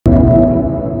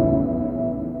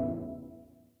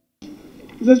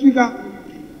Mr. Speaker,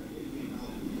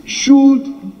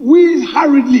 should we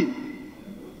hurriedly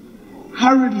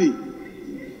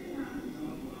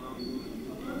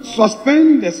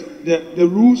suspend the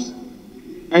rules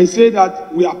and say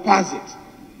that we are past it?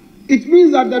 It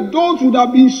means that the doors would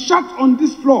have been shut on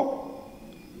this floor,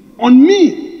 on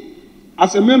me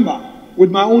as a member with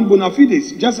my own bona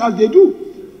fides, just as they do.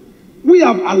 We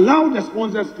have allowed the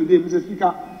sponsors today, Mr.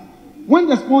 Speaker. When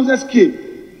the sponsors came,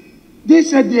 they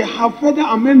said they have further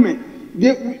amendment.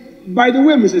 By the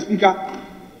way, Mr. Speaker,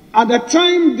 at the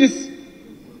time this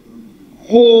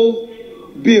whole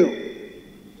bill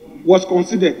was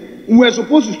considered, we were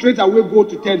supposed to straight away go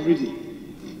to third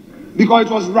reading because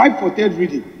it was ripe for third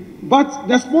reading. But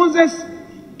the sponsors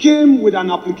came with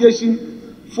an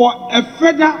application for a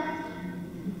further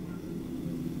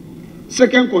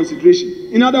second consideration.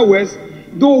 In other words,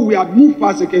 though we had moved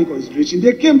past second consideration,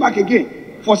 they came back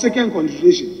again for second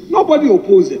consideration. Nobody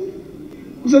opposed them.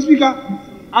 Mr. Speaker,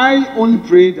 I only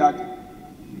pray that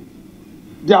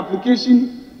the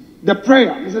application, the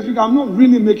prayer, Mr. Speaker, I'm not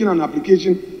really making an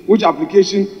application, which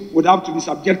application would have to be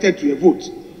subjected to a vote.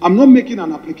 I'm not making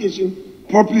an application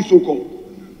properly so-called.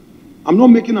 I'm not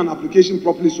making an application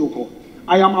properly so-called.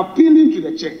 I am appealing to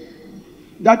the chair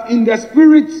that in the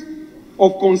spirit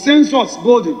of consensus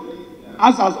building,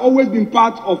 as has always been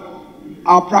part of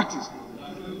our practice,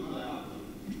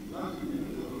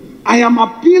 I am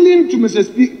appealing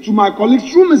to to my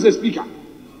colleagues through Mr. Speaker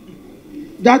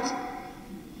that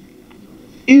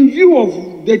in view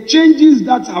of the changes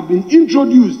that have been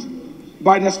introduced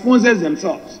by the sponsors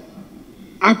themselves,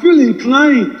 I feel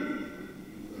inclined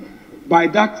by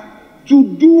that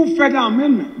to do further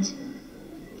amendments.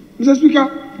 Mr. Speaker,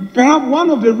 perhaps one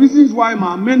of the reasons why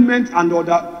my amendment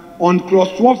on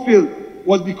clause 12 failed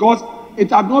was because it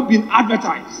had not been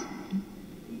advertised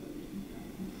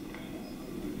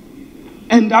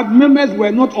and that members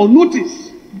were not on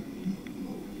notice.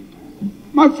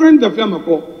 My friend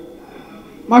Defemako,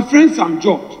 my friend Sam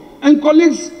George, and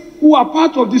colleagues who are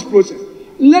part of this process,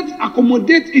 let's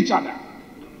accommodate each other.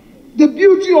 The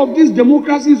beauty of this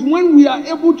democracy is when we are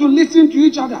able to listen to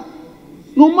each other.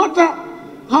 No matter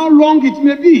how long it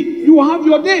may be, you have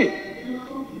your day.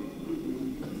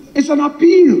 It's an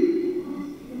appeal.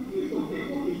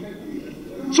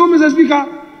 So, Mr. Speaker,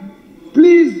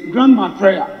 please grant my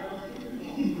prayer.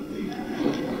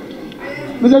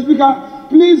 Mr. Speaker,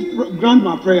 please grant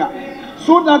my prayer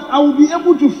so that I will be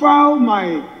able to file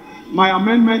my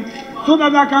amendment so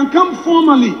that I can come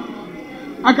formally.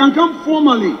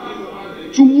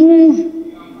 To move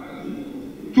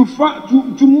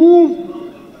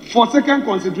for second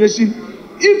consideration.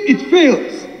 If it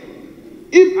fails,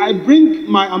 if I bring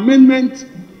my amendment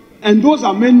and those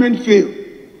amendments fail,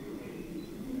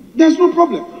 there's no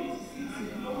problem.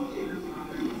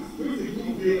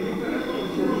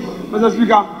 Mr.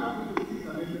 Speaker,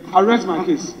 I rest my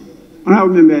case.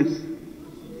 Honourable members.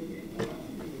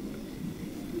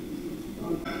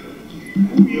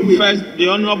 First, the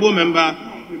honourable member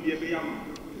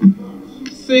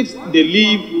seeks the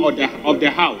leave of the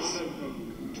House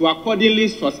to accordingly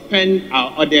suspend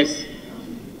our orders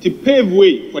to pave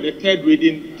way for the third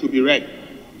reading to be read.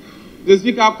 The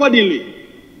Speaker, accordingly,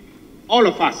 all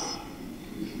of us,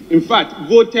 in fact,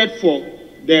 voted for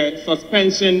the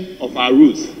suspension of our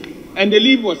rules, and the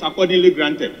leave was accordingly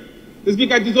granted. The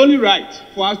Speaker, it is only right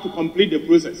for us to complete the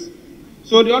process.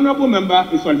 So the honourable member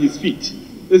is on his feet.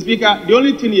 The Speaker, the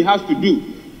only thing he has to do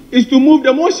is to move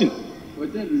the motion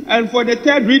and for the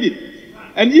third reading.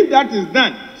 And if that is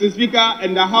done, the Speaker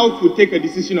and the House will take a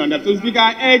decision on that. So, Speaker,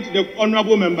 I urge the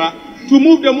honourable member to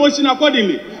move the motion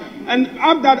accordingly. And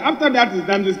after that is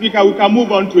done, the Speaker, we can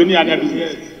move on to any other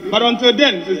business. But until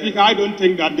then, Mr. Speaker, I don't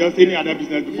think that there's any other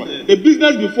business before. The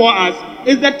business before us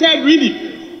is the third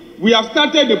reading. We have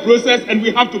started the process and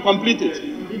we have to complete it.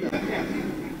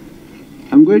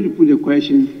 I'm going to put a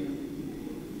question.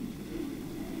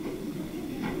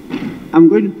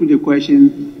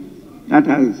 That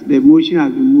the motion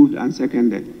has been moved and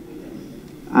seconded.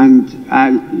 And I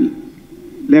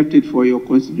left it for your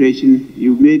consideration.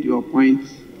 You made your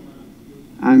points.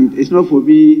 And it's not for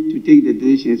me to take the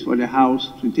decision, it's for the House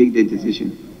to take the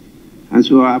decision. And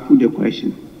so I put the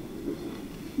question.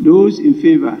 Those in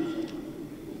favor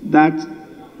that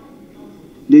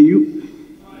the youth...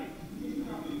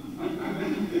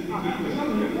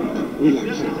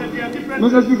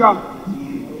 Mr. Speaker,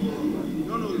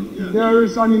 there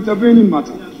is an intervening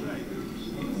matter.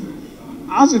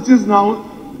 As it is now,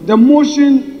 the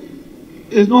motion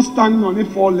is not standing on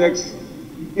its four legs.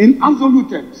 In absolute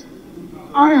terms,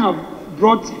 I have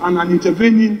brought an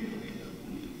intervening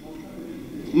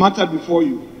matter before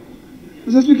you.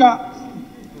 Mr. Speaker,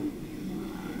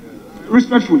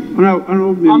 Respectfully.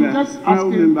 Honorable member, I'm just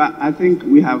asking. I think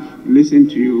we have listened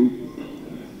to you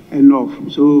enough.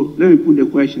 So let me put the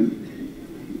question.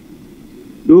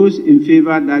 Those in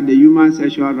favor that the Human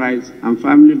Sexual Rights and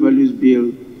Family Values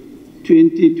Bill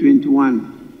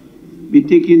 2021 be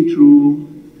taken through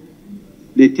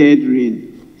the third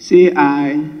reading, say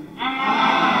aye.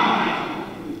 Aye.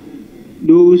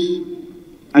 Those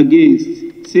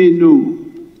against, say no.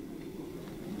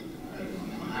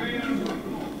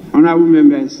 Honorable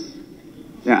members,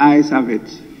 the ayes have it.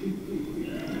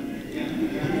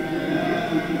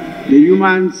 The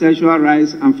Human Sexual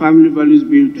Rights and Family Values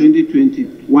Bill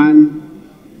 2021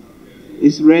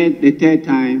 is read the third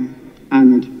time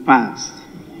and passed.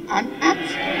 An act